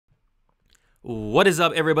What is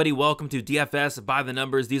up, everybody? Welcome to DFS by the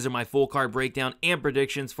numbers. These are my full card breakdown and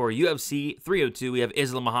predictions for UFC 302. We have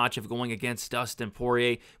Makhachev going against Dustin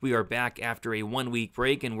Poirier. We are back after a 1-week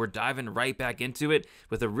break, and we're diving right back into it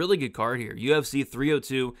with a really good card here. UFC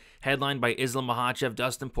 302, headlined by Makhachev,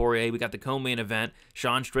 Dustin Poirier. We got the co-main event,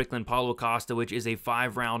 Strickland, Paulo, Costa, which is a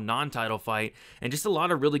 5-round non-title fight, and just a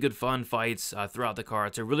lot of really good fun fights throughout the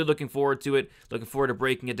card. So really looking forward to it. Looking forward to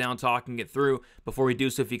breaking it down, talking it through. Before we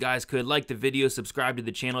do so, if you guys could like the video, subscribe to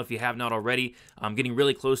the channel if you have not already. I'm getting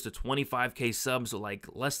really close to 25k subs, so like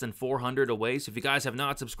less than 400 away. So if you guys have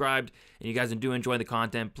not subscribed and you guys do enjoy the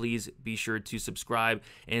content, please be sure to subscribe.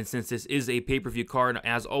 And since this is a pay-per-view card,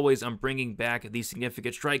 as always, I'm bringing back the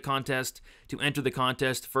significant strike contest. To enter the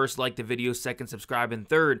contest, first like the video, second subscribe, and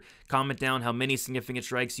third comment down how many significant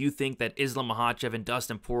strikes you think that Makhachev and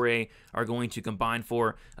Dustin Poirier are going to combine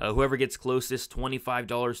for. Whoever gets closest,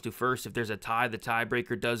 $25 to first. If there's a tie, the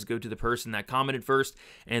tiebreaker does go to the person that commented first,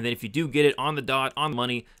 and then if you do get it on the dot, on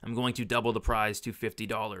money, I'm going to double the prize to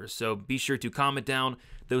 $50. So be sure to comment down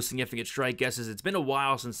those significant strike guesses. It's been a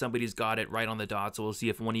while since somebody's got it right on the dot, so we'll see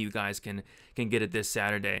if one of you guys can get it this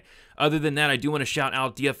Saturday. Other than that, I do want to shout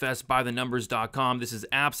out DFSbythenumbers.com. This is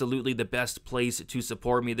absolutely the best place to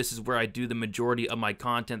support me. This is where I do the majority of my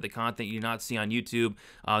content, the content you do not see on YouTube.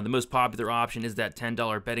 The most popular option is that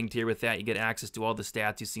 $10 betting tier. With that, you get access to all the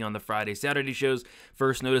stats you see on the Friday, Saturday shows.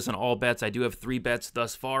 First notice on all bets. I do have 3 bets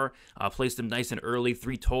thus far. Placed them nice and early,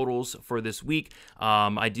 3 totals for this week.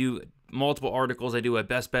 I do multiple articles. I do a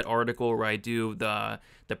best bet article where I do the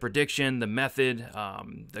prediction, the method,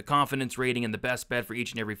 the confidence rating, and the best bet for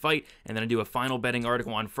each and every fight. And then I do a final betting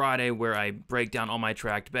article on Friday where I break down all my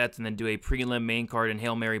tracked bets, and then do a prelim, main card, and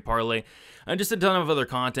Hail Mary parlay. And just a ton of other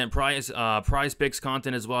content, prize picks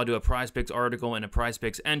content as well. I do a prize picks article and a prize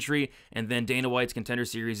picks entry. And then Dana White's Contender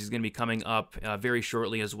Series is going to be coming up very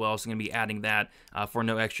shortly as well. So I'm going to be adding that for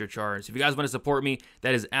no extra charge. If you guys want to support me,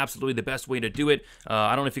 that is absolutely the best way to do it.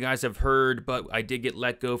 I don't know if you guys have heard, but I did get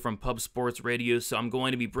let go from Pub Sports Radio, so I'm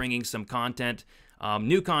going to be bringing some content,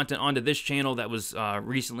 new content onto this channel that was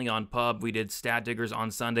recently on Pub. We did Stat Diggers on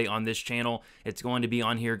Sunday on this channel. It's going to be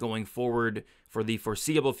on here going forward for the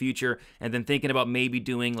foreseeable future, and then thinking about maybe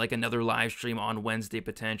doing like another live stream on Wednesday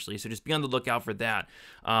potentially. So just be on the lookout for that.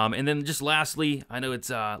 And then just lastly, I know it's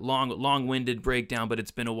a long-winded breakdown, but it's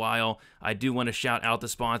been a while. I do want to shout out the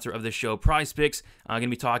sponsor of the show, Prize Picks. I'm going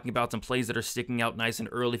to be talking about some plays that are sticking out nice and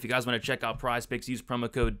early. If you guys want to check out Prize Picks, use promo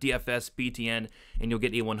code DFSBTN, and you'll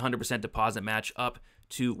get a 100% deposit match up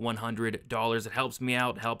to $100. It helps me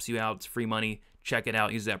out, helps you out. It's free money. Check it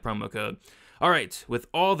out. Use that promo code. All right, with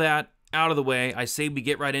all that out of the way, I say we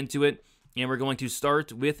get right into it, and we're going to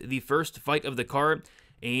start with the first fight of the card,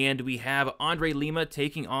 and we have Andre Lima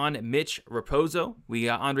taking on Mitch Raposo. We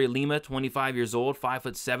got Andre Lima, 25 years old,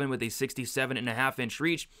 5'7", with a 67.5-inch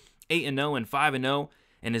reach, 8-0 and 5-0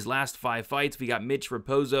 in his last 5 fights. We got Mitch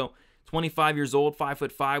Raposo, 25 years old,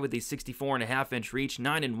 5'5", with a 64.5-inch reach,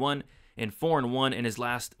 9-1 and 4-1 in his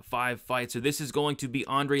last 5 fights. So this is going to be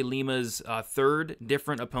Andre Lima's third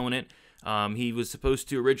different opponent. He was supposed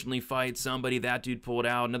to originally fight somebody. That dude pulled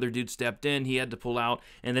out. Another dude stepped in. He had to pull out.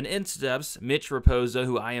 And then in steps Mitch Raposo,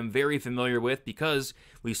 who I am very familiar with because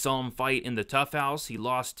we saw him fight in the Tough House. He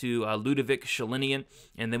lost to Ludovic Shalinian.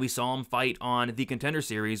 And then we saw him fight on the Contender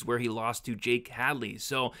Series where he lost to Jake Hadley.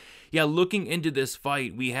 So, yeah, looking into this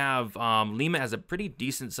fight, we have Lima as a pretty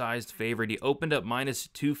decent-sized favorite. He opened up minus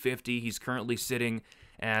 250. He's currently sitting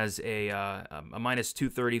as a minus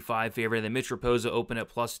 235 favorite. And then Mitch Raposo opened at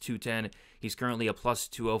plus 210. He's currently a plus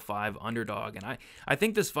 205 underdog. And I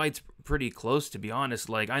think this fight's pretty close, to be honest.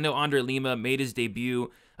 Like, I know Andre Lima made his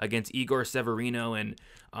debut against Igor Severino, and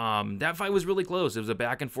that fight was really close. It was a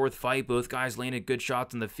back-and-forth fight. Both guys landed good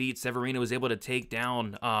shots on the feet. Severino was able to take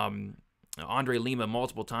down Andre Lima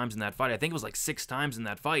multiple times in that fight. I think it was like 6 times in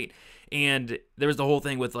that fight. And there was the whole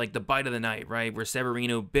thing with like the bite of the night, right? Where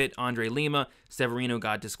Severino bit Andre Lima. Severino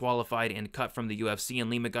got disqualified and cut from the UFC, and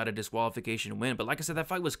Lima got a disqualification win. But like I said, that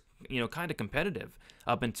fight was, kind of competitive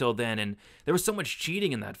up until then. And there was so much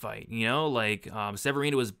cheating in that fight, like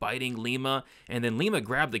Severino was biting Lima, and then Lima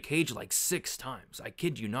grabbed the cage like 6 times. I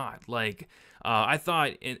kid you not. Like, I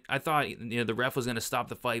thought the ref was going to stop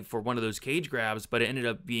the fight for one of those cage grabs, but it ended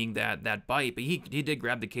up being that bite. But he did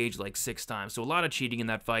grab the cage like 6 times. So a lot of cheating in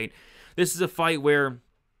that fight. This is a fight where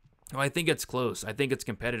Oh, I think it's close. I think it's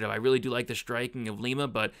competitive. I really do like the striking of Lima,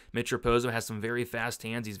 but Mitch Raposo has some very fast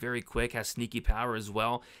hands. He's very quick, has sneaky power as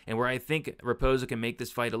well. And where I think Raposo can make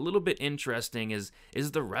this fight a little bit interesting is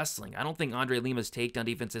the wrestling. I don't think Andre Lima's takedown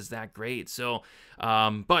defense is that great. So,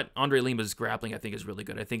 but Andre Lima's grappling I think is really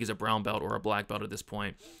good. I think he's a brown belt or a black belt at this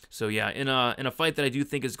point. So yeah, in a fight that I do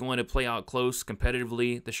think is going to play out close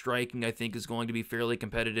competitively, the striking I think is going to be fairly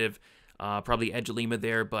competitive. Probably edge Lima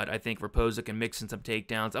there, but I think Raposo can mix in some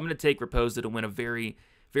takedowns. I'm going to take Raposo to win a very,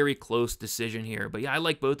 very close decision here. But yeah, I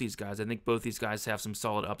like both these guys. I think both these guys have some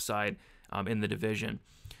solid upside in the division.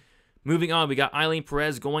 Moving on, we got Ailin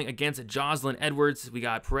Perez going against Joselyn Edwards. We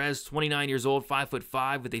got Perez, 29 years old,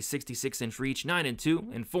 5'5", with a 66-inch reach,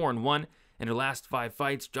 9-2 and 4-1 in her last 5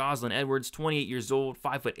 fights. Joselyn Edwards, 28 years old,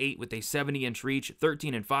 5'8", with a 70-inch reach,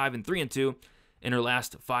 13-5 and 3-2 in her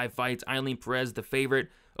last 5 fights. Ailin Perez, the favorite,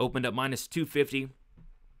 opened up -250,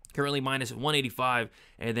 currently -185,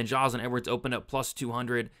 and then Joselyn Edwards opened up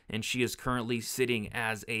 +200, and she is currently sitting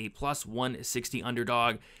as a +160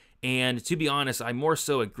 underdog. And to be honest, I more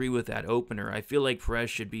so agree with that opener. I feel like Perez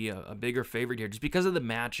should be a bigger favorite here just because of the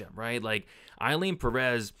matchup, right? Like Ailin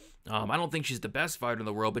Perez, I don't think she's the best fighter in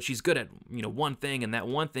the world, but she's good at, one thing, and that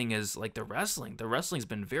one thing is like the wrestling. The wrestling's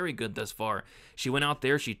been very good thus far. She went out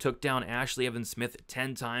there, she took down Ashley Evans-Smith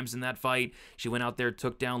 10 times in that fight. She went out there,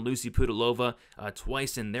 took down Lucy Pudilova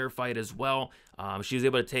twice in their fight as well. She was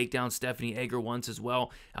able to take down Stephanie Egger once as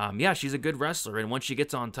well. Yeah, she's a good wrestler, and once she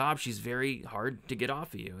gets on top, she's very hard to get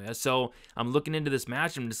off of you. So I'm looking into this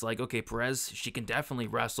match, and I'm just like, okay, Perez, she can definitely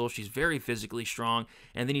wrestle. She's very physically strong.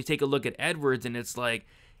 And then you take a look at Edwards, and it's like,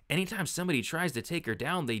 anytime somebody tries to take her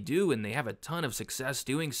down, they do, and they have a ton of success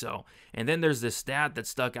doing so. And then there's this stat that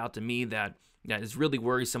stuck out to me that is really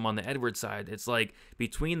worrisome on the Edwards side. It's like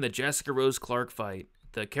between the Jessica Rose Clark fight,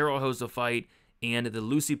 the Carol Hosa fight, and the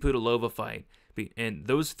Lucy Pudilova fight, and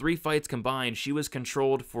those 3 fights combined, she was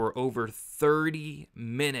controlled for over 30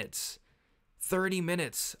 minutes. 30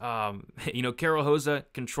 minutes. Carol Hosa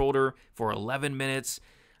controlled her for 11 minutes.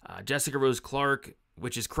 Jessica Rose Clark,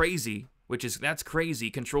 that's crazy,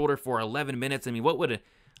 controlled her for 11 minutes. I mean, what would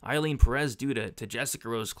Ailin Perez do to Jessica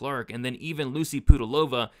Rose Clark? And then even Lucy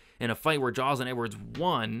Pudilova, in a fight where Joselyn Edwards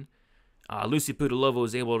won, Lucy Pudilova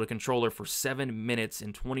was able to control her for 7 minutes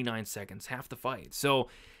and 29 seconds, half the fight. So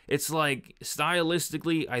it's like,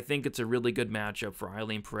 stylistically, I think it's a really good matchup for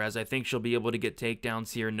Ailin Perez. I think she'll be able to get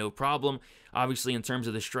takedowns here, no problem. Obviously, in terms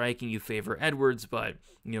of the striking, you favor Edwards, but,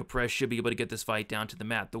 Perez should be able to get this fight down to the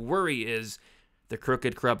mat. The worry is the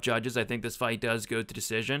crooked, corrupt judges. I think this fight does go to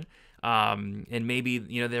decision. And maybe,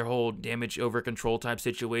 their whole damage over control type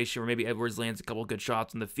situation, where maybe Edwards lands a couple good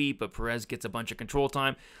shots on the feet, but Perez gets a bunch of control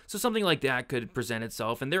time. So something like that could present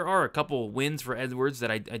itself. And there are a couple wins for Edwards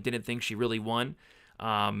that I didn't think she really won.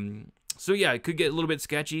 So yeah, it could get a little bit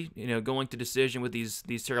sketchy, going to decision with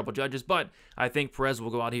these terrible judges. But I think Perez will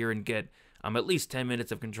go out here and get at least 10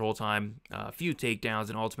 minutes of control time, a few takedowns,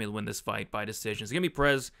 and ultimately win this fight by decision. It's going to be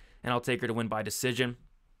Perez, and I'll take her to win by decision.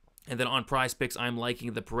 And then on Prize Picks, I'm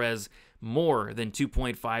liking the Perez more than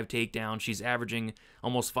 2.5 takedowns. She's averaging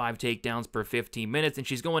almost 5 takedowns per 15 minutes, and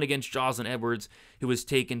she's going against Joselyn Edwards, who was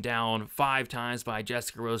taken down 5 times by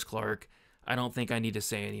Jessica Rose Clark. I don't think I need to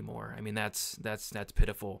say anymore. I mean, that's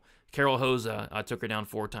pitiful. Carol Hosa took her down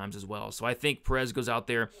 4 times as well. So I think Perez goes out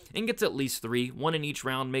there and gets at least 3. 1 in each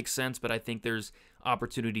round makes sense, but I think there's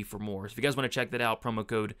opportunity for more. So if you guys want to check that out, promo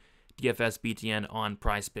code DFSBTN on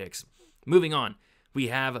Prize Picks. Moving on, we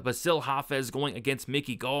have Bassil Hafez going against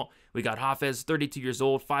Mickey Gall. We got Hafez, 32 years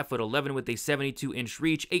old, 5'11", with a 72-inch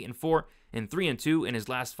reach, 8-4 and 3-2 in his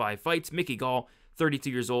last 5 fights. Mickey Gall, 32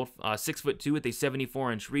 years old, 6'2", with a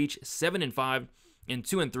 74-inch reach, 7-5 and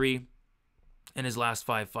 2-3 in his last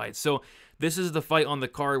 5 fights. So this is the fight on the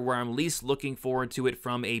card where I'm least looking forward to it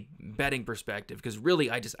from a betting perspective, because really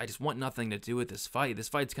I just want nothing to do with this fight. This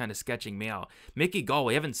fight's kind of sketching me out. Mickey Gall,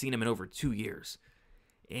 we haven't seen him in over 2 years.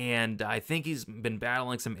 And I think he's been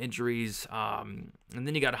battling some injuries. And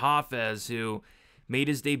then you got Hafez, who made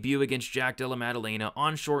his debut against Jack Della Maddalena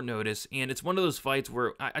on short notice. And it's one of those fights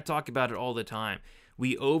where I talk about it all the time.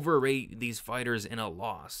 We overrate these fighters in a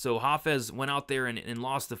loss. So Hafez went out there and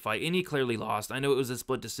lost the fight, and he clearly lost. I know it was a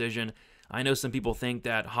split decision. I know some people think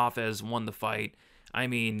that Hafez won the fight. I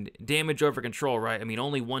mean, damage over control, right? I mean,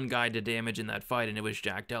 only one guy did damage in that fight, and it was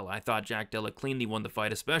Jack Della. I thought Jack Della cleanly won the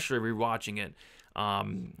fight, especially rewatching it.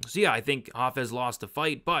 So yeah, I think Hafez lost the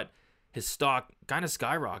fight, but his stock kind of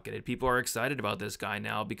skyrocketed. People are excited about this guy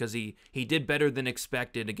now because he did better than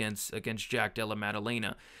expected against Jack Della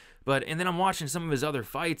Maddalena. And then I'm watching some of his other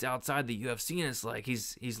fights outside the UFC, and it's like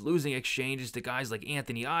he's losing exchanges to guys like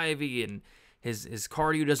Anthony Ivy and His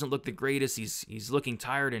cardio doesn't look the greatest. He's looking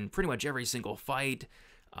tired in pretty much every single fight.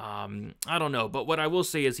 I don't know, but what I will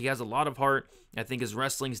say is he has a lot of heart. I think his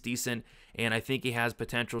wrestling's decent, and I think he has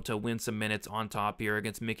potential to win some minutes on top here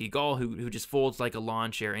against Mickey Gall, who just folds like a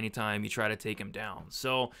lawn chair anytime you try to take him down.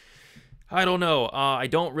 So I don't know. I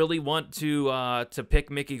don't really want to pick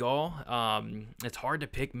Mickey Gall. It's hard to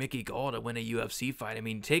pick Mickey Gall to win a UFC fight. I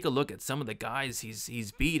mean, take a look at some of the guys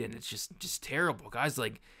he's beat, and it's just terrible. Guys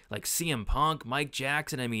like CM Punk, Mike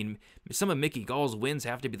Jackson. I mean, some of Mickey Gall's wins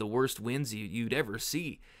have to be the worst wins you'd ever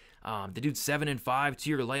see. The dude's 7-5,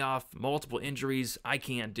 2-year layoff, multiple injuries. I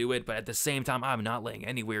can't do it, but at the same time, I'm not laying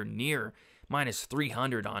anywhere near minus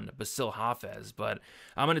 300 on Bassil Hafez, but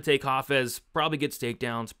I'm going to take Hafez. Probably gets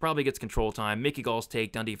takedowns, probably gets control time. Mickey Gall's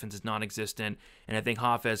takedown defense is non-existent, and I think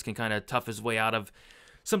Hafez can kind of tough his way out of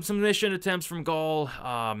some submission attempts from Gall,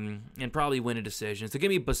 and probably win a decision. So give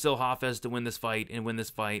me Bassil Hafez to win this fight, and win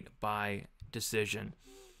this fight by decision.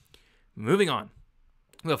 Moving on.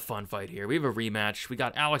 We have a fun fight here. We have a rematch. We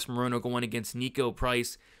got Alex Morono going against Niko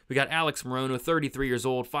Price. We got Alex Morono, 33 years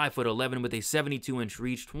old, 5'11", with a 72-inch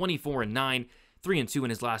reach, 24-9, 3-2 in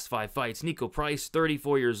his last 5 fights. Niko Price,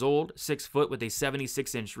 34 years old, 6 foot, with a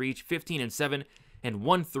 76-inch reach, 15-7, and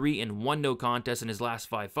 1-3 and 1 no contest in his last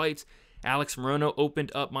 5 fights. Alex Morono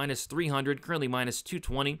opened up minus 300, currently minus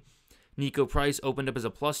 220. Niko Price opened up as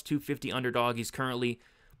a plus 250 underdog. He's currently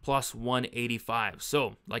plus 185.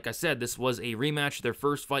 So, like I said, this was a rematch. Their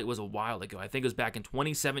first fight was a while ago. I think it was back in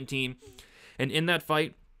 2017. And in that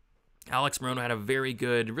fight, Alex Morono had a very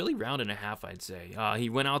good, really round and a half, I'd say. He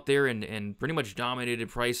went out there and pretty much dominated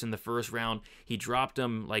Price in the first round. He dropped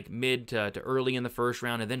him like mid to early in the first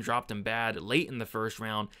round, and then dropped him bad late in the first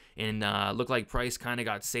round, and looked like Price kind of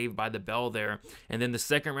got saved by the bell there. And then the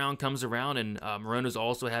second round comes around, and Morono's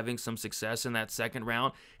also having some success in that second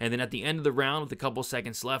round. And then at the end of the round, with a couple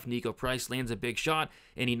seconds left, Niko Price lands a big shot,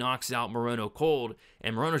 and he knocks out Morono cold.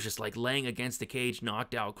 And Morono's just like laying against the cage,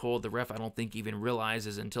 knocked out cold. The ref, I don't think, even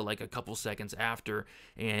realizes until like a couple seconds after,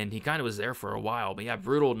 and he kind of was there for a while. But yeah,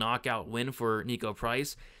 brutal knockout win for Niko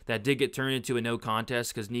Price. That did get turned into a no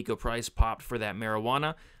contest because Niko Price popped for that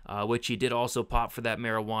marijuana, which he did also pop for that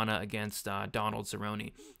marijuana against Donald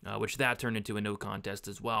Cerrone, which that turned into a no contest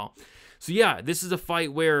as well. So yeah, this is a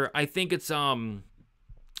fight where I think it's the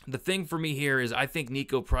thing for me here is I think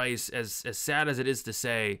Niko Price, as sad as it is to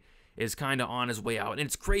say, is kind of on his way out. And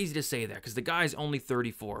it's crazy to say that because the guy's only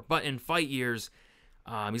 34, but in fight years,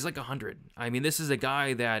 he's like 100. I mean, this is a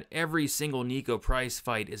guy that every single Niko Price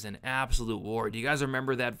fight is an absolute war. Do you guys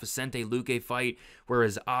remember that Vicente Luque fight where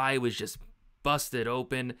his eye was just busted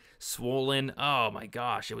open, swollen? Oh my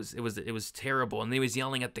gosh, it was terrible. And he was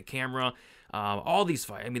yelling at the camera. All these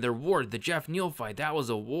fights, I mean, they're war. The Jeff Neal fight, that was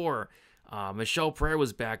a war. Michal Perez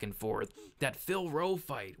was back and forth. That Phil Rowe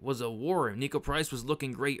fight was a war. Niko Price was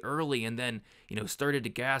looking great early, and then started to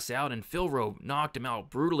gas out, and Phil Rowe knocked him out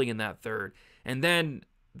brutally in that third. And then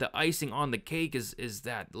the icing on the cake is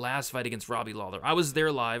that last fight against Robbie Lawler. I was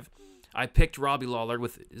there live. I picked Robbie Lawler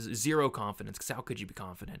with zero confidence, because how could you be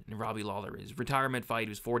confident in Robbie Lawler? His retirement fight, he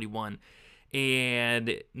was 41,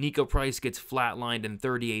 and Niko Price gets flatlined in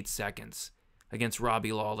 38 seconds against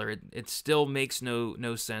Robbie Lawler. It still makes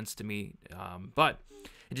no sense to me, but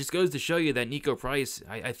it just goes to show you that Niko Price,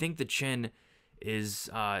 I think the chin is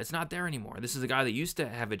it's not there anymore. This is a guy that used to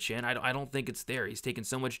have a chin. I don't think it's there. He's taken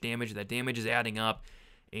so much damage. That damage is adding up,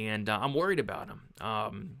 and I'm worried about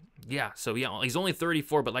him. Yeah, so yeah, he's only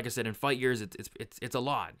 34, but like I said, in fight years, it's a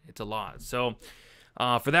lot. It's a lot. So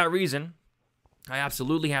for that reason, I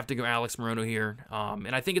absolutely have to go Alex Morono here,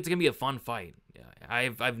 and I think it's gonna be a fun fight.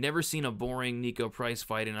 I've never seen a boring Niko Price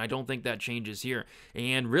fight, and I don't think that changes here.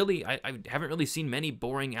 And really, I haven't really seen many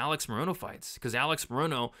boring Alex Morono fights, because Alex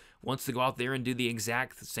Morono wants to go out there and do the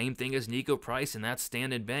exact same thing as Niko Price, and that's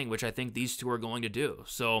stand and bang, which I think these two are going to do.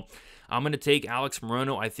 So I'm going to take Alex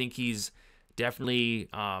Morono. I think he's definitely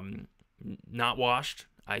not washed.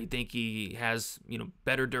 I think he has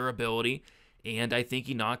better durability. And I think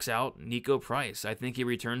he knocks out Niko Price. I think he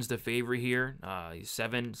returns the favor here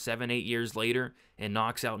 7-8 years later and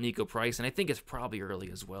knocks out Niko Price. And I think it's probably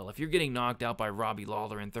early as well. If you're getting knocked out by Robbie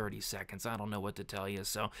Lawler in 30 seconds, I don't know what to tell you.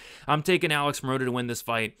 So I'm taking Alex Morono to win this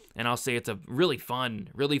fight. And I'll say it's a really fun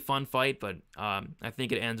fight. But I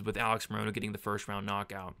think it ends with Alex Morono getting the first round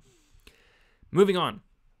knockout. Moving on.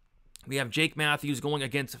 We have Jake Matthews going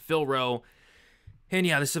against Phil Rowe. And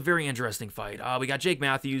yeah, this is a very interesting fight. We got Jake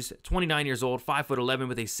Matthews, 29 years old, 5'11",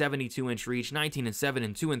 with a 72-inch reach, 19-7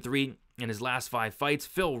 and 2-3 in his last 5 fights.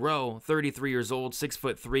 Phil Rowe, 33 years old,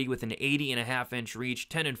 6'3", with an 80.5-inch reach,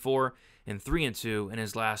 10-4 and 3-2 in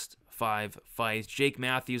his last 5 fights. Jake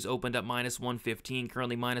Matthews opened up -115,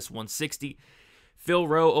 currently -160. Phil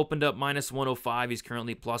Rowe opened up -105. He's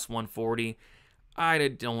currently +140. I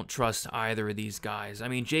don't trust either of these guys. I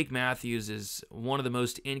mean, Jake Matthews is one of the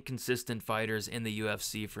most inconsistent fighters in the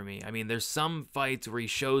UFC for me. I mean, there's some fights where he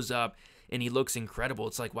shows up and he looks incredible.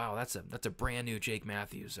 It's like, wow, that's a brand new Jake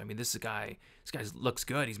Matthews. I mean, this guy looks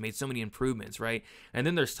good. He's made so many improvements, right? And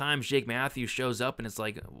then there's times Jake Matthews shows up and it's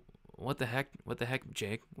like, what the heck,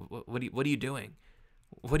 Jake? What are you doing?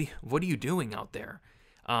 What are you doing out there?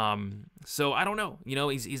 So I don't know. You know,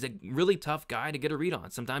 he's a really tough guy to get a read on.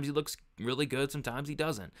 Sometimes he looks really good, sometimes he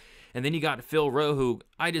doesn't. And then you got Phil Rowe, who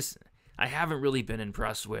I haven't really been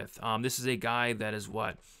impressed with. This is a guy that is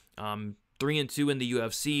 3-2 in the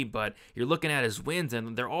UFC, but you're looking at his wins,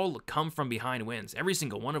 and they're all come from behind wins. Every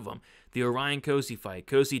single one of them. The Orion Kosi fight,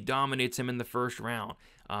 Kosi dominates him in the first round,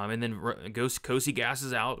 and then Kosi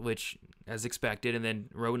gasses out, which as expected, and then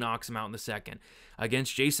Rowe knocks him out in the second.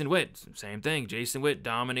 Against Jason Witt, same thing. Jason Witt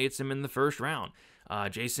dominates him in the first round.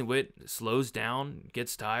 Jason Witt slows down,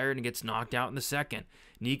 gets tired, and gets knocked out in the second.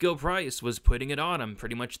 Niko Price was putting it on him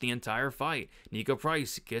pretty much the entire fight. Niko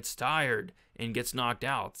Price gets tired and gets knocked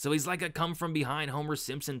out. So he's like a come-from-behind Homer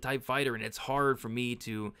Simpson type fighter, and it's hard for me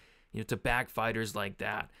to back fighters like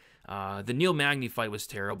that. The Neil Magny fight was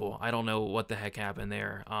terrible. I don't know what the heck happened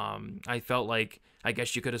there. I felt like I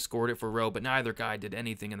guess you could have scored it for Rowe, but neither guy did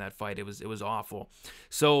anything in that fight. It was awful.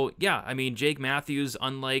 So yeah, I mean, Jake Matthews,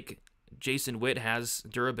 unlike Jason Witt, has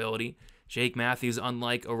durability. Jake Matthews,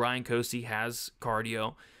 unlike Orion Kosi, has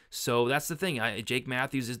cardio. So that's the thing. Jake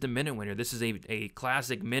Matthews is the minute winner. This is a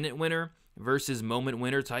classic minute winner versus moment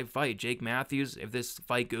winner type fight. Jake Matthews, if this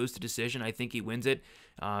fight goes to decision, I think he wins it.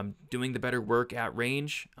 Doing the better work at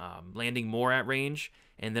range, landing more at range,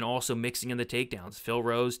 and then also mixing in the takedowns. Phil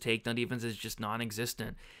Rowe's takedown defense is just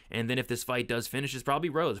non-existent. And then if this fight does finish, it's probably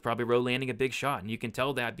Rowe. It's probably Rowe landing a big shot. And you can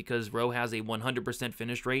tell that because Rowe has a 100%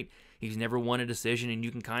 finish rate. He's never won a decision, and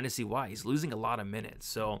you can kind of see why. He's losing a lot of minutes.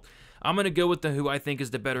 So I'm going to go with who I think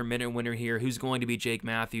is the better minute winner here, who's going to be Jake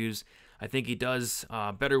Matthews. I think he does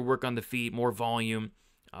better work on the feet, more volume,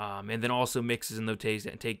 and then also mixes in those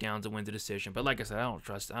takedowns and wins a decision. But like I said, I don't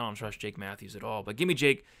trust Jake Matthews at all. But give me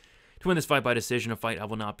Jake to win this fight by decision, a fight I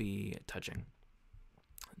will not be touching.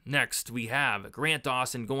 Next, we have Grant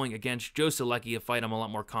Dawson going against Joe Solecki, a fight I'm a lot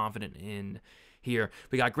more confident in here.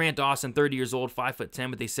 We got Grant Dawson, 30 years old, 5'10",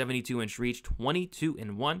 with a 72-inch reach,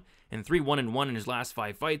 22-1, and 3-1-1 in his last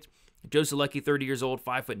 5 fights. Joe Solecki, 30 years old,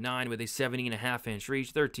 5'9", with a 70.5-inch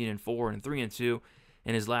reach, 13-4, and 3-2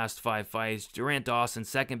 in his last 5 fights. Grant Dawson,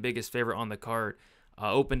 second biggest favorite on the card,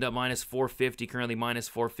 opened up -450, currently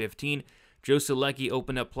 -415. Joe Solecki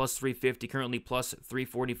opened up +350, currently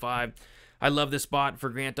 +345. I love this spot for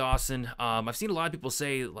Grant Dawson. I've seen a lot of people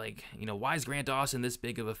say, like, why is Grant Dawson this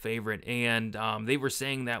big of a favorite? And they were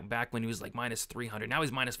saying that back when he was like -300. Now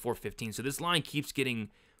he's -415. So this line keeps getting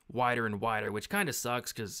wider and wider, which kind of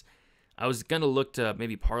sucks because I was going to look to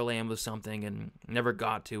maybe parlay him with something and never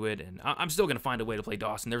got to it. And I'm still going to find a way to play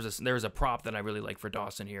Dawson. There's a prop that I really like for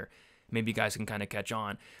Dawson here. Maybe you guys can kind of catch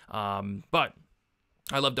on. But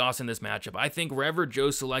I love Dawson in this matchup. I think wherever Joe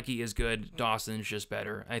Solecki is good, Dawson's just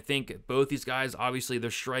better. I think both these guys, obviously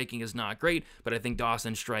their striking is not great, but I think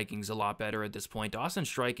Dawson's striking is a lot better at this point. Dawson's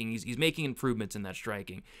striking, he's making improvements in that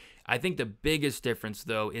striking. I think the biggest difference,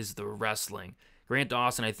 though, is the wrestling. Grant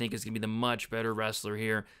Dawson, I think, is going to be the much better wrestler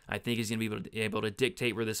here. I think he's going to be able to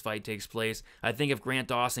dictate where this fight takes place. I think if Grant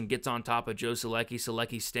Dawson gets on top of Joe Solecki,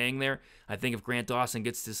 Solecki's staying there. I think if Grant Dawson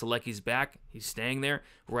gets to Solecki's back, he's staying there.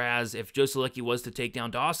 Whereas if Joe Solecki was to take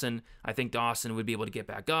down Dawson, I think Dawson would be able to get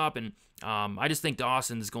back up. And I just think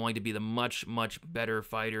Dawson's going to be the much, much better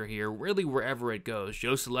fighter here, really wherever it goes.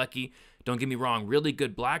 Joe Solecki, don't get me wrong, really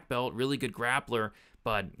good black belt, really good grappler.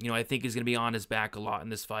 But, I think he's going to be on his back a lot in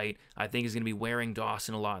this fight. I think he's going to be wearing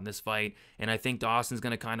Dawson a lot in this fight. And I think Dawson's going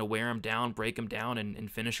to kind of wear him down, break him down,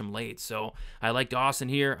 and finish him late. So I like Dawson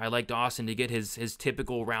here. I like Dawson to get his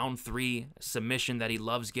typical round 3 submission that he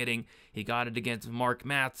loves getting. He got it against Mark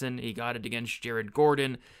Matson. He got it against Jared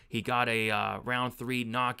Gordon. He got a round 3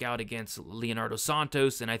 knockout against Leonardo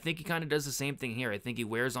Santos. And I think he kind of does the same thing here. I think he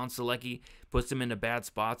wears on Solecki, puts him into bad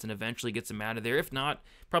spots, and eventually gets him out of there. If not,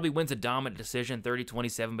 probably wins a dominant decision,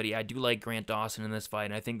 30-27. But yeah, I do like Grant Dawson in this fight,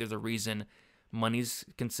 and I think there's a reason money's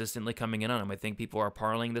consistently coming in on him. I think people are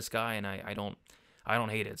parlaying this guy, and I don't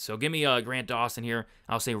hate it. So give me Grant Dawson here.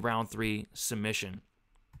 I'll say round 3 submission.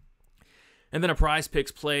 And then a prize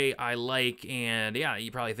picks play I like, and yeah,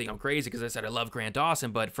 you probably think I'm crazy because I said I love Grant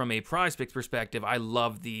Dawson, but from a prize picks perspective, I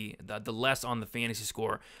love the less on the fantasy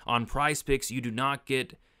score. On prize picks, you do not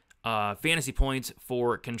get fantasy points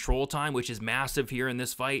for control time, which is massive here in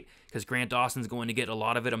this fight because Grant Dawson's going to get a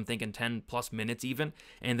lot of it. I'm thinking 10 plus minutes even.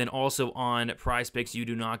 And then also on Prize Picks, you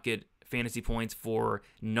do not get fantasy points for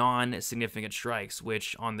non-significant strikes,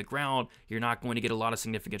 which on the ground, you're not going to get a lot of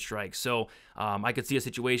significant strikes. So I could see a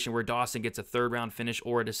situation where Dawson gets a third round finish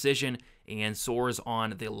or a decision and soars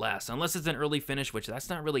on the less, unless it's an early finish, which that's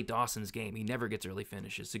not really Dawson's game. He never gets early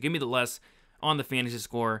finishes. So give me the less on the fantasy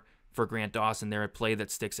score for Grant Dawson there, a play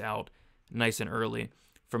that sticks out nice and early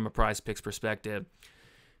from a Prize Picks perspective.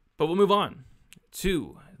 But we'll move on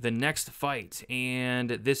to the next fight, and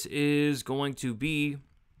this is going to be,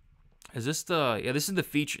 this is the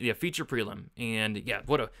feature prelim, and yeah,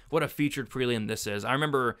 what a featured prelim this is. I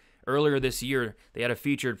remember earlier this year they had a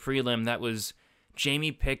featured prelim that was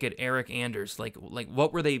Jamie Pickett, Eric Anders. Like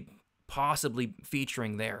what were they possibly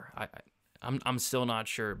featuring there? I'm still not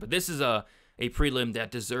sure, but this is a prelim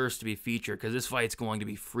that deserves to be featured because this fight's going to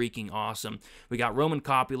be freaking awesome. We got Roman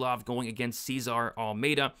Kopylov going against Cesar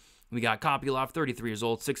Almeida. We got Kopylov, 33 years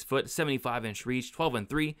old, 6 foot, 75-inch reach,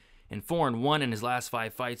 12-3. And 4-1 in his last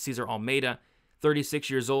 5 fights. Cesar Almeida, 36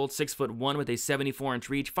 years old, 6'1" with a 74-inch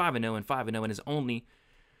reach, 5-0 and 5-0 in his only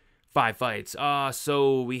 5 fights.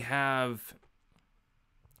 So we have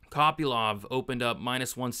Kopylov opened up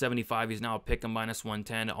 -175. He's now a pick'em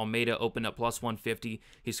 -110. Almeida opened up +150.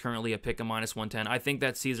 He's currently a pick'em -110. I think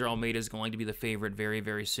that Cesar Almeida is going to be the favorite very,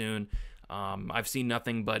 very soon. I've seen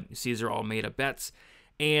nothing but Cesar Almeida bets,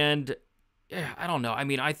 and yeah, I don't know. I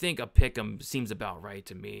mean, I think a pick'em seems about right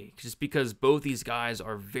to me, just because both these guys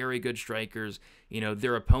are very good strikers. You know,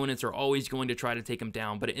 their opponents are always going to try to take them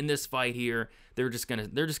down, but in this fight here, they're just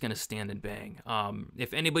gonna stand and bang.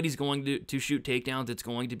 If anybody's going to shoot takedowns, it's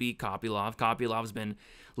going to be Kopylov. Kopylov's been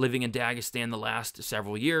living in Dagestan the last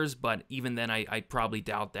several years, but even then, I probably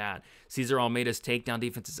doubt that. Cesar Almeida's takedown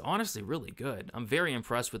defense is honestly really good. I'm very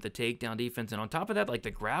impressed with the takedown defense, and on top of that, like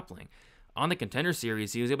the grappling. On the Contender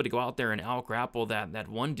Series, he was able to go out there and out-grapple that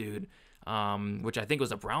one dude, which I think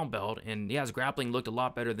was a brown belt, and yeah, his grappling looked a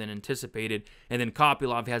lot better than anticipated. And then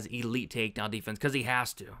Kopylov has elite takedown defense because he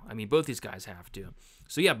has to. I mean, both these guys have to.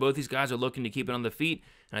 So yeah, both these guys are looking to keep it on the feet,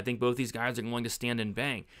 and I think both these guys are going to stand and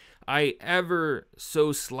bang. I ever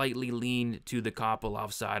so slightly leaned to the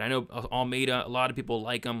Kopylov side. I know Almeida, a lot of people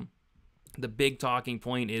like him. The big talking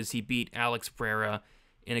point is he beat Alex Pereira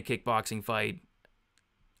in a kickboxing fight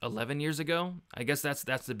 11 years ago. I guess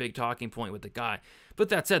that's the big talking point with the guy. But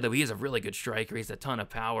that said, though, he is a really good striker. He has a ton of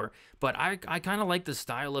power. But I kind of like the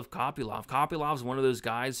style of Kopylov. Kopylov's one of those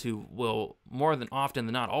guys who will, more than often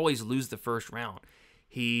than not, always lose the first round.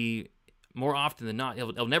 He, more often than not,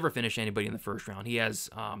 he'll never finish anybody in the first round. He has,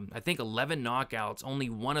 I think, 11 knockouts. Only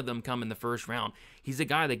one of them come in the first round. He's a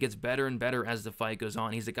guy that gets better and better as the fight goes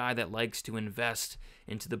on. He's a guy that likes to invest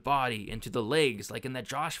into the body, into the legs, like in that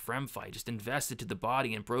Josh Frem fight, just invested to the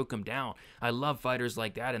body and broke him down. I love fighters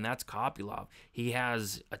like that, and that's Kopylov. He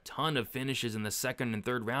has a ton of finishes in the second and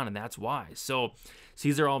third round, and that's why. So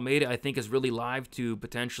Cesar Almeida, I think, is really live to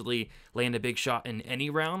potentially land a big shot in any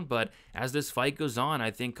round, but as this fight goes on,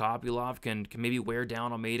 I think Kopylov can maybe wear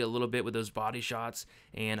down Almeida a little bit with those body shots,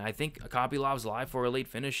 and I think Kopylov's live for a late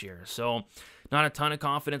finish here. So not a ton of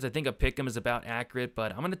confidence. I think a pick'em is about accurate,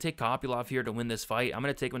 but I'm going to take Kopylov here to win this fight. I'm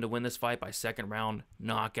going to take him to win this fight by second round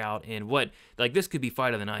knockout, and this could be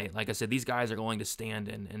fight of the night. Like I said, these guys are going to stand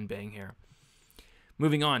and bang here.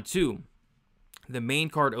 Moving on to the main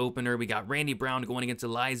card opener, we got Randy Brown going against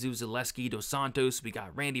Elizeu, Zaleski, Dos Santos. We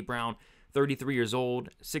got Randy Brown, 33 years old,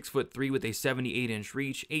 6'3" with a 78-inch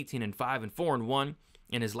reach, 18-5 and 4-1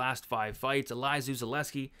 in his last 5 fights. Elizeu,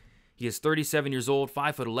 Zaleski, he is 37 years old,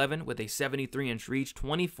 5'11" with a 73-inch reach,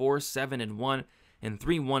 24-7-1 and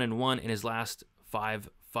 3-1-1 in his last 5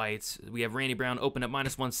 fights. We have Randy Brown open up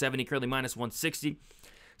 -170, currently -160.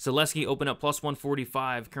 Zaleski open up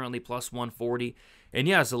 +145, currently +140. And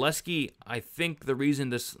yeah, Zaleski, I think the reason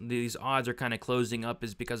these odds are kind of closing up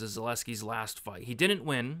is because of Zaleski's last fight. He didn't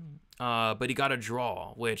win, but he got a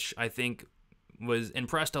draw, which I think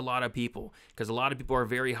impressed a lot of people, because a lot of people are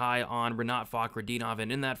very high on Rinat Fakhretdinov,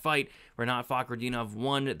 and in that fight, Rinat Fakhretdinov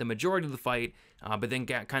won the majority of the fight, but then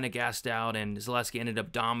kind of gassed out, and Zaleski ended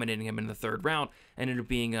up dominating him in the third round, ended up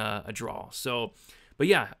being a draw. So, but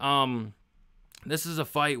yeah, this is a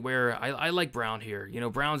fight where I like Brown here. You know,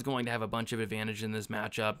 Brown's going to have a bunch of advantage in this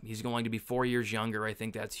matchup. He's going to be 4 years younger. I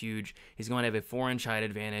think that's huge. He's going to have a 4-inch height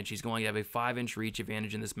advantage. He's going to have a 5-inch reach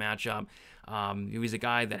advantage in this matchup. He's a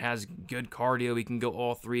guy that has good cardio. He can go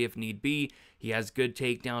all 3 if need be. He has good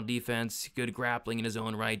takedown defense, good grappling in his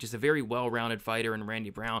own right. Just a very well-rounded fighter in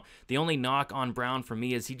Randy Brown. The only knock on Brown for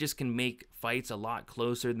me is he just can make fights a lot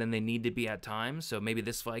closer than they need to be at times. So maybe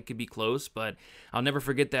this fight could be close, but I'll never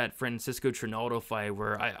forget that Francisco Trinaldo fight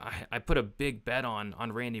where I put a big bet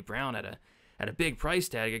on Randy Brown at a big price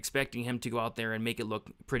tag, expecting him to go out there and make it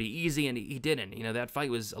look pretty easy, and he didn't. You know, that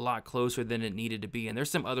fight was a lot closer than it needed to be. And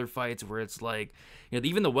there's some other fights where it's like, you know,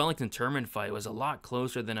 even the Wellington Turman fight was a lot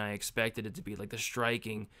closer than I expected it to be. Like the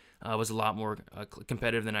striking was a lot more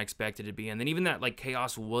competitive than I expected it to be. And then even that like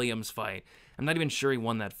Chaos Williams fight, I'm not even sure he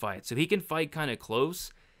won that fight. So he can fight kind of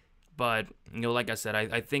close, but you know, like I said,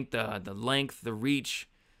 I think the length, the reach,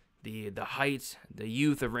 the height, the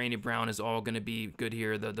youth of Randy Brown is all going to be good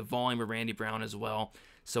here. The volume of Randy Brown as well.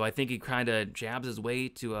 So I think he kind of jabs his way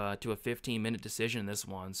to a 15-minute decision in this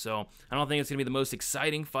one. So I don't think it's going to be the most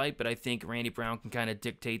exciting fight, but I think Randy Brown can kind of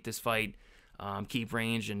dictate this fight, keep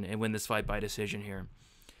range, and win this fight by decision here.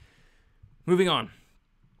 Moving on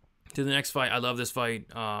to the next fight. I love this fight.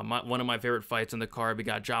 One of my favorite fights on the card. We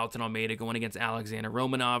got Jailton Almeida going against Alexandr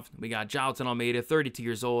Romanov. We got Jailton Almeida, 32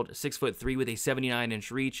 years old, 6'3" with a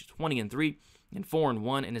 79-inch reach, 20-3 and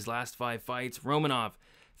 4-1 in his last 5 fights. Romanov,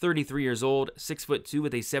 33 years old, 6'2"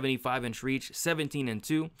 with a 75-inch reach,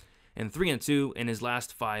 17-2 and 3-2 in his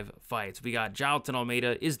last 5 fights. We got Jailton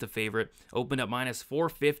Almeida is the favorite, opened up minus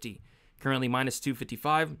 450, currently minus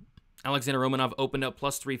 255. Alexandr Romanov opened up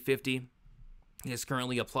plus 350. He is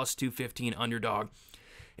currently a plus 215 underdog.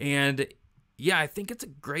 And yeah, I think it's a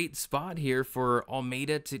great spot here for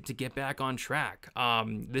Almeida to get back on track.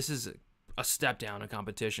 This is a step down in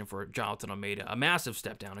competition for Jailton Almeida, a massive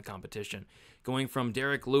step down in competition, going from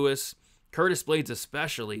Derek Lewis, Curtis Blades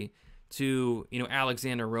especially, to, you know,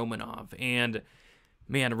 Alexandr Romanov. And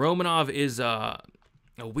man, Romanov is a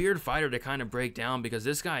weird fighter to kind of break down, because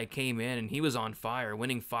this guy came in and he was on fire,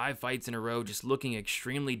 winning 5 fights in a row, just looking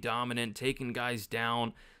extremely dominant, taking guys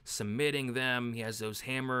down, submitting them. He has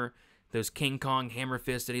those King Kong hammer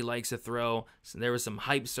fists that he likes to throw. So there was some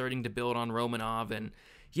hype starting to build on Romanov. And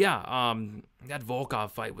yeah, that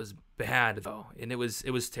Volkov fight was bad though, and it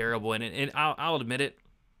was terrible. And I'll admit it,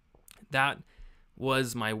 that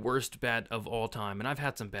was my worst bet of all time. And I've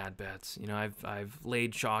had some bad bets. You know, I've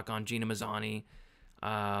laid chalk on Gina Mazzani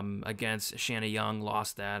against Shanna Young,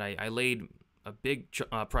 lost that. I laid a big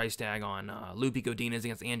price tag on Lupi Godinez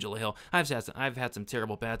against Angela Hill. I've had some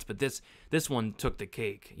terrible bets, but this one took the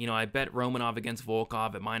cake. You know, I bet Romanov against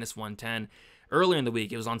Volkov at minus 110 earlier in the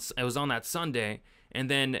week. It was on that Sunday, and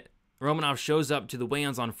then Romanov shows up to the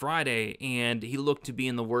weigh-ins on Friday, and he looked to be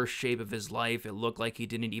in the worst shape of his life. It looked like he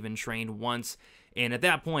didn't even train once. And at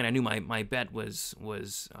that point, I knew my bet was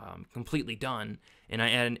completely done, and I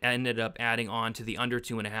ended up adding on to the under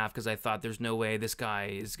 2.5, because I thought there's no way this guy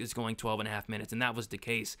is going 12.5 minutes, and that was the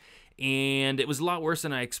case. And it was a lot worse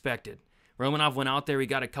than I expected. Romanov went out there, he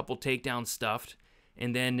got a couple takedowns stuffed,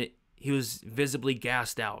 and then he was visibly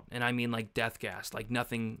gassed out, and I mean like death gassed, like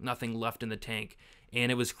nothing left in the tank. And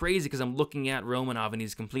it was crazy because I'm looking at Romanov and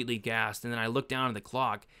he's completely gassed, and then I look down at the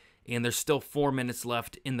clock, and there's still 4 minutes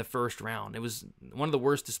left in the first round. It was one of the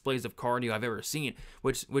worst displays of cardio I've ever seen,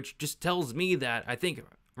 which just tells me that I think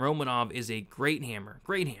Romanov is a great hammer.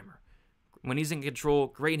 When he's in control,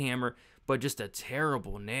 great hammer, but just a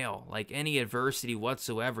terrible nail. Like any adversity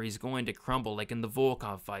whatsoever, he's going to crumble, like in the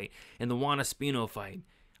Volkov fight, in the Juan Espino fight.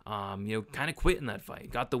 You know, kind of quit in that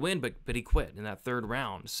fight. Got the win, but he quit in that 3rd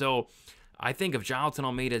round. So I think if Jailton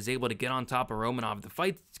Almeida is able to get on top of Romanov, the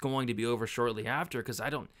fight's going to be over shortly after, because I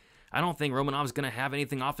don't think Romanov's going to have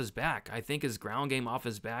anything off his back. I think his ground game off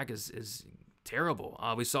his back is terrible.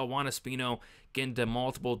 We saw Juan Espino get into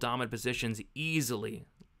multiple dominant positions easily,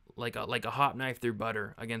 like a hot knife through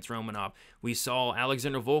butter against Romanov. We saw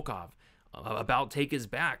Alexander Volkov about take his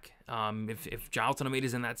back. If Jailton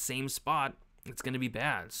Almeida's in that same spot, it's going to be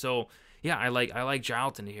bad. So yeah, I like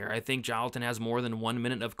Jailton here. I think Jailton has more than 1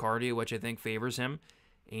 minute of cardio, which I think favors him.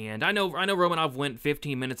 And I know Romanov went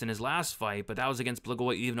 15 minutes in his last fight, but that was against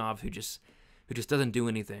Blagoy Ivanov, who just doesn't do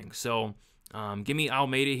anything. So give me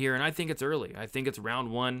Almeida here, and I think it's early. I think it's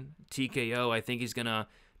round 1 TKO. I think he's gonna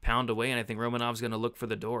pound away, and I think Romanov's gonna look for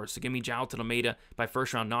the door. So give me Jailton Almeida by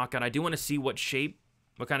first round knockout. I do want to see what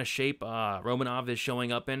kind of shape Romanov is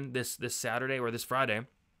showing up in this Saturday or this Friday.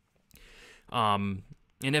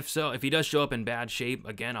 And if so, if he does show up in bad shape,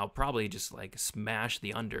 again, I'll probably just like smash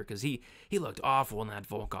the under, because he looked awful in that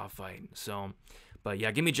Volkov fight. So, but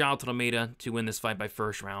yeah, give me Jailton Almeida to win this fight by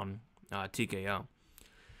first round TKO.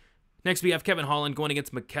 Next, we have Kevin Holland going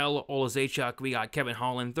against Michal Oleksiejczuk. We got Kevin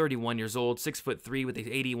Holland, 31 years old, 6'3" with an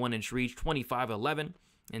 81-inch reach, 25-11,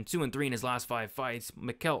 and 2-3 in his last 5 fights.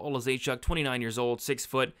 Michal Oleksiejczuk, 29 years old, 6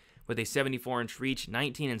 foot with a 74-inch reach,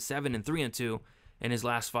 19-7 and 3-2 in his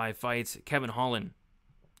last 5 fights. Kevin Holland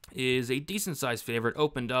is a decent-sized favorite,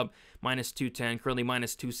 opened up -210, currently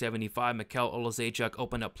 -275. Michal Oleksiejczuk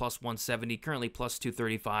opened up +170, currently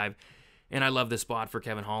 +235. And I love this spot for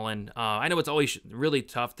Kevin Holland. I know it's always really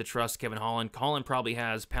tough to trust Kevin Holland. Holland probably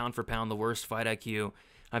has, pound for pound, the worst fight IQ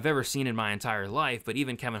I've ever seen in my entire life, but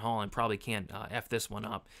even Kevin Holland probably can't F this one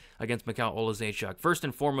up against Michal Oleksiejczuk. First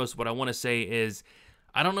and foremost, what I want to say is,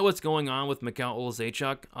 I don't know what's going on with Michal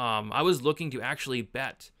Oleksiejczuk. I was looking to actually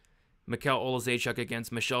bet Michal Oleksiejczuk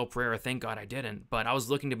against Michel Pereira. Thank God I didn't, but I was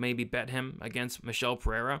looking to maybe bet him against Michel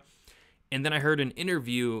Pereira. And then I heard an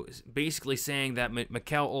interview basically saying that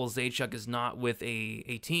Michal Oleksiejczuk is not with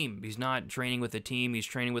a team. He's not training with a team. He's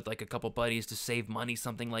training with like a couple buddies to save money,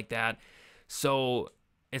 something like that. So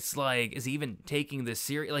it's like, is he even taking this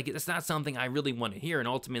serious? Like, it's not something I really want to hear. And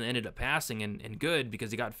ultimately ended up passing and good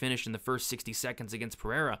because he got finished in the first 60 seconds against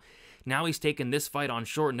Pereira. Now he's taking this fight on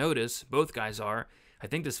short notice. Both guys are. I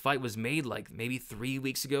think this fight was made like maybe 3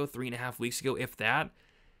 weeks ago, 3.5 weeks ago, if that.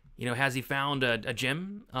 You know, has he found a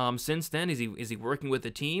gym since then? Is he working with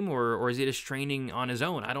a team or is he just training on his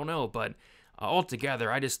own? I don't know, but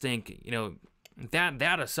altogether, I just think, you know,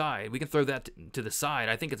 that aside, we can throw that to the side.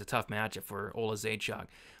 I think it's a tough matchup for Oleksiejczuk.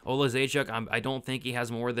 Oleksiejczuk, I don't think he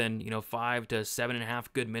has more than 5 to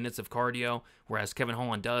 7.5 good minutes of cardio, whereas Kevin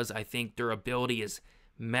Holland does. I think durability is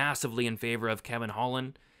massively in favor of Kevin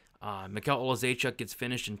Holland. Michal Oleksiejczuk gets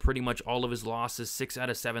finished in pretty much all of his losses. 6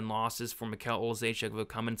 out of 7 losses for Michal Oleksiejczuk will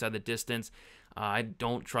come inside the distance. I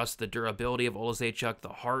don't trust the durability of Oleksiejczuk, the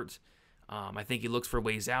heart. I think he looks for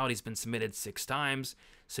ways out. He's been submitted 6 times.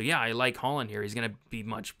 So yeah, I like Holland here. He's going to be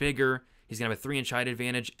much bigger. He's going to have a 3-inch height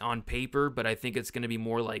advantage on paper, but I think it's going to be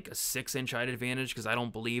more like a 6-inch height advantage because I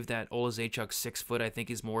don't believe that Oleksiejczuk's 6 foot. I think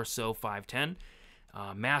he's more so 5'10".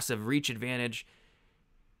 Massive reach advantage.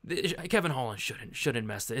 Kevin Holland shouldn't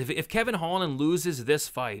mess it. If Kevin Holland loses this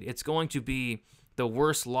fight, it's going to be the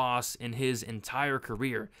worst loss in his entire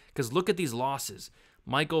career. Because look at these losses.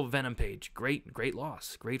 Michael Venom Page, great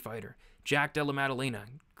loss, great fighter. Jack Della Maddalena,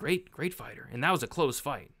 great fighter. And that was a close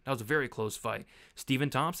fight. That was a very close fight.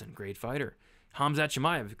 Stephen Thompson, great fighter. Khamzat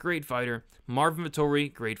Chimaev, great fighter. Marvin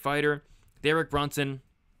Vettori, great fighter. Derek Brunson,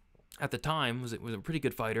 at the time, was a pretty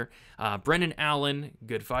good fighter. Brendan Allen,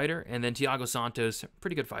 good fighter. And then Thiago Santos,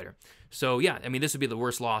 pretty good fighter. So, yeah, I mean, this would be the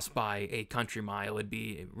worst loss by a country mile. It'd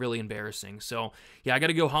be really embarrassing. So, yeah, I got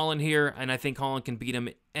to go Holland here, and I think Holland can beat him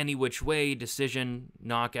any which way, decision,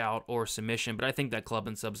 knockout, or submission. But I think that Club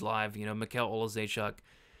and Subs Live, Michal Oleksiejczuk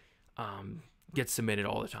gets submitted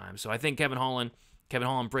all the time. So I think Kevin Holland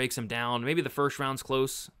breaks him down. Maybe the first round's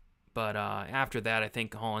close. But after that, I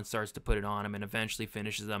think Holland starts to put it on him and eventually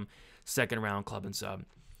finishes him second round Club and Sub.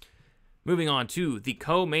 Moving on to the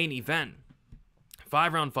co-main event.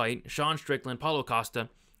 5-round fight, Sean Strickland, Paulo Costa.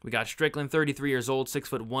 We got Strickland, 33 years old,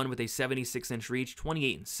 6'1", with a 76-inch reach,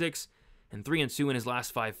 28-6 and 3-2 in his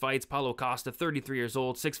last 5 fights. Paulo Costa, 33 years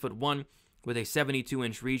old, 6'1", with a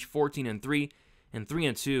 72-inch reach, 14-3 and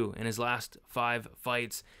 3-2 in his last 5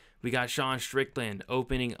 fights. We got Sean Strickland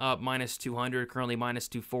opening up -200, currently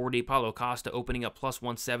 -240. Paulo Costa opening up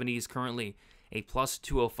 +170, is currently a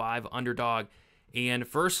 +205 underdog. And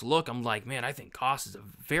first look, I'm like, man, I think Costa's a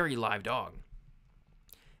very live dog.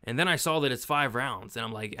 And then I saw that it's 5 rounds, and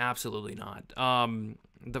I'm like, absolutely not.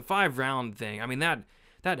 The 5-round thing, I mean, that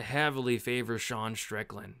heavily favors Sean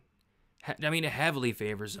Strickland. It heavily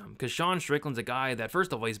favors him, because Sean Strickland's a guy that,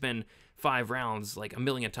 first of all, he's been 5 rounds like a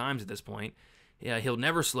million times at this point. Yeah, he'll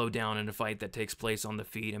never slow down in a fight that takes place on the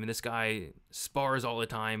feet. I mean, this guy spars all the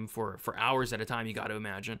time for hours at a time, you got to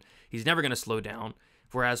imagine. He's never going to slow down.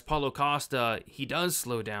 Whereas Paulo Costa, he does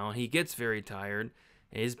slow down. He gets very tired.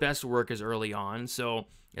 His best work is early on. So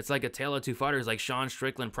it's like a tale of two fighters. Like Sean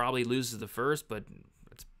Strickland probably loses the first, but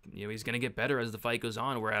he's going to get better as the fight goes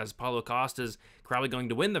on. Whereas Paulo Costa's probably going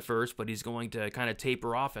to win the first, but he's going to kind of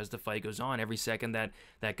taper off as the fight goes on. Every second that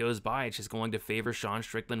goes by, it's just going to favor Sean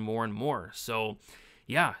Strickland more and more. So,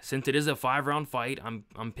 yeah, since it is a 5-round fight,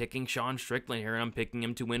 I'm picking Sean Strickland here, and I'm picking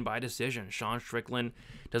him to win by decision. Sean Strickland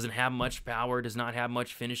doesn't have much power, does not have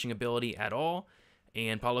much finishing ability at all.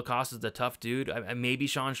 And Paulo Costa's a tough dude. Maybe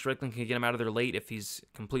Sean Strickland can get him out of there late if he's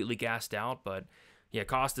completely gassed out, but yeah,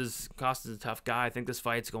 Costa's a tough guy. I think this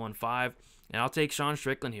fight's going 5, and I'll take Sean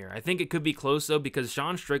Strickland here. I think it could be close, though, because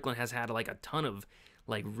Sean Strickland has had like a ton of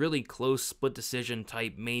like really close split decision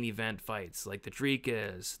type main event fights, like the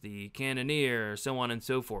Tricas, the Cannoneer, so on and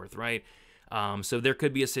so forth, right? So there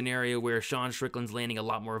could be a scenario where Sean Strickland's landing a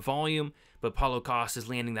lot more volume, but Paulo Costa is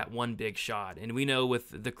landing that one big shot. And we know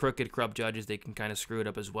with the crooked corrupt judges, they can kind of screw it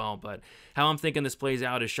up as well. But how I'm thinking this plays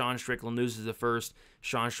out is Sean Strickland loses the first,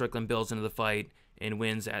 Sean Strickland builds into the fight and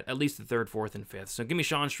wins at least the third, fourth, and fifth. So give me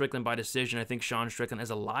Sean Strickland by decision. I think Sean Strickland as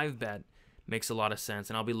a live bet makes a lot of sense,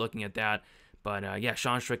 and I'll be looking at that. But yeah,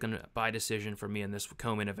 Sean Strickland by decision for me in this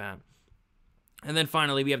co-main event. And then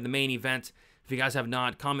finally, we have the main event. If you guys have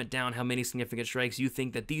not, comment down how many significant strikes you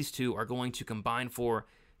think that these two are going to combine for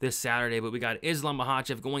this Saturday. But we got Islam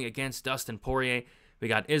Makhachev going against Dustin Poirier. We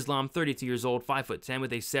got Islam, 32 years old, 5'10",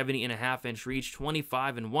 with a 70.5-inch reach,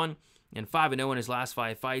 25-1, and 5-0 in his last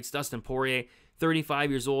 5 fights. Dustin Poirier,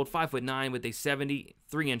 35 years old, 5'9", with a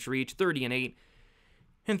 73-inch reach, 30-8,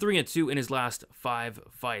 and 3-2 in his last 5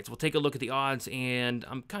 fights. We'll take a look at the odds, and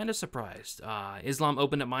I'm kind of surprised. Islam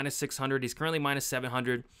opened at -600. He's currently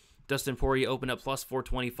 -700. Dustin Poirier opened up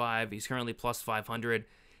 +425. He's currently +500.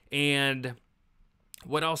 And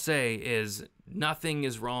what I'll say is nothing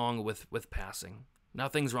is wrong with passing.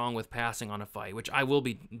 Nothing's wrong with passing on a fight, which I will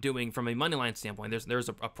be doing from a moneyline standpoint. There's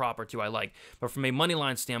a prop or two I like. But from a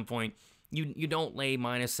moneyline standpoint, you don't lay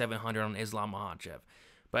 -700 on Islam Makhachev.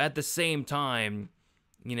 But at the same time,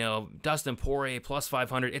 you know, Dustin Poirier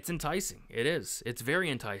 +500, it's enticing. It is. It's very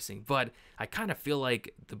enticing. But I kind of feel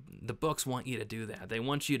like the books want you to do that. They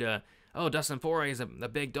want you to, oh, Dustin Poirier is a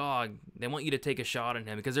big dog. They want you to take a shot on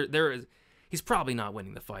him because he's probably not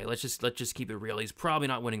winning the fight. Let's just keep it real. He's probably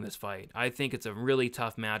not winning this fight. I think it's a really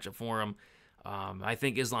tough matchup for him. I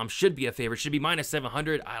think Islam should be a favorite. Should be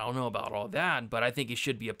 -700. I don't know about all that, but I think he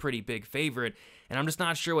should be a pretty big favorite. And I'm just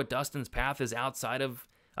not sure what Dustin's path is outside of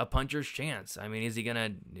a puncher's chance. I mean, is he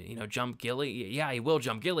gonna, jump Gilly? Yeah, he will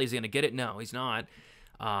jump Gilly. Is he gonna get it? No, he's not.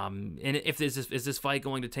 And if is this fight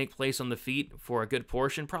going to take place on the feet for a good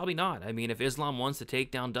portion? Probably not. I mean, if Islam wants to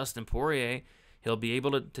take down Dustin Poirier, he'll be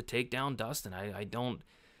able to take down Dustin. I don't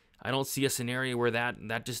see a scenario where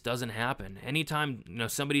that just doesn't happen. Anytime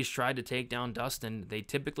somebody's tried to take down Dustin, they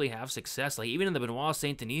typically have success. Like even in the Benoit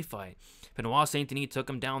Saint-Denis fight, Benoit Saint-Denis took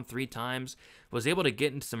him down 3 times, was able to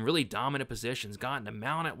get into some really dominant positions, got in a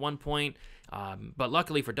mount at one point. But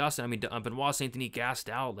luckily for Dustin, I mean, Benoit Saint-Denis gassed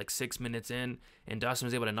out like 6 minutes in, and Dustin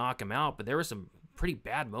was able to knock him out. But there were some pretty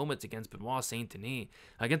bad moments against Benoit Saint-Denis.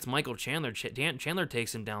 Against Michael Chandler, Chandler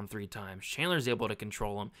takes him down 3 times. Chandler's able to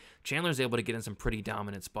control him. Chandler's able to get in some pretty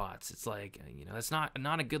dominant spots. It's like, that's not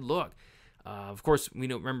a good look. Of course, we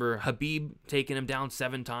don't remember Khabib taking him down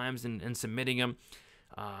 7 times and submitting him.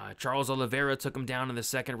 Charles Oliveira took him down in the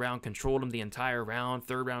 2nd round, controlled him the entire round.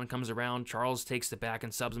 3rd round comes around, Charles takes it back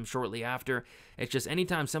and subs him shortly after. It's just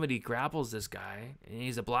anytime somebody grapples this guy, and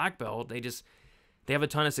he's a black belt, they have a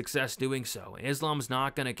ton of success doing so. Islam's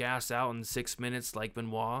not going to gas out in 6 minutes like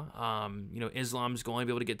Benoit. Islam's going to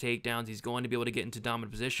be able to get takedowns. He's going to be able to get into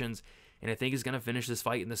dominant positions. And I think he's going to finish this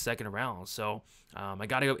fight in the 2nd round. So I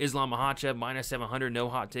got to go Islam Makhachev, -700. No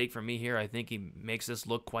hot take from me here. I think he makes this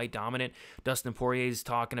look quite dominant. Dustin Poirier's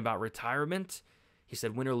talking about retirement. He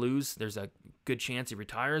said win or lose, there's a good chance he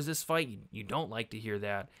retires this fight. You don't like to hear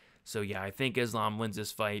that. So yeah, I think Islam wins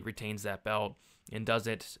this fight, retains that belt, and does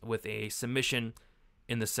it with a submission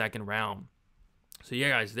in the 2nd round. So yeah,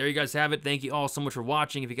 guys, there you guys have it. Thank you all so much for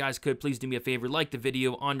watching. If you guys could, please do me a favor, like the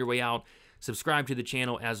video on your way out. Subscribe to the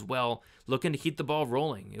channel as well. Looking to keep the ball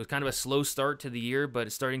rolling. It was kind of a slow start to the year, but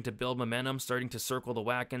it's starting to build momentum, starting to circle the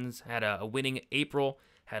wagons. Had a winning April,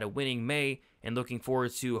 had a winning May, and looking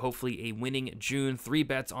forward to hopefully a winning June. 3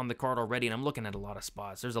 bets on the card already, and I'm looking at a lot of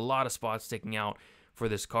spots. There's a lot of spots sticking out for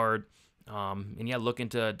this card. And yeah, looking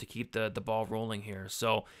to keep the ball rolling here.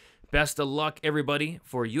 So best of luck, everybody,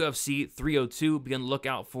 for UFC 302. Be on the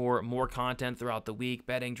lookout for more content throughout the week.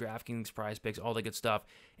 Betting, DraftKings, Prize Picks, all the good stuff.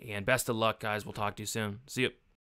 And best of luck, guys. We'll talk to you soon. See you.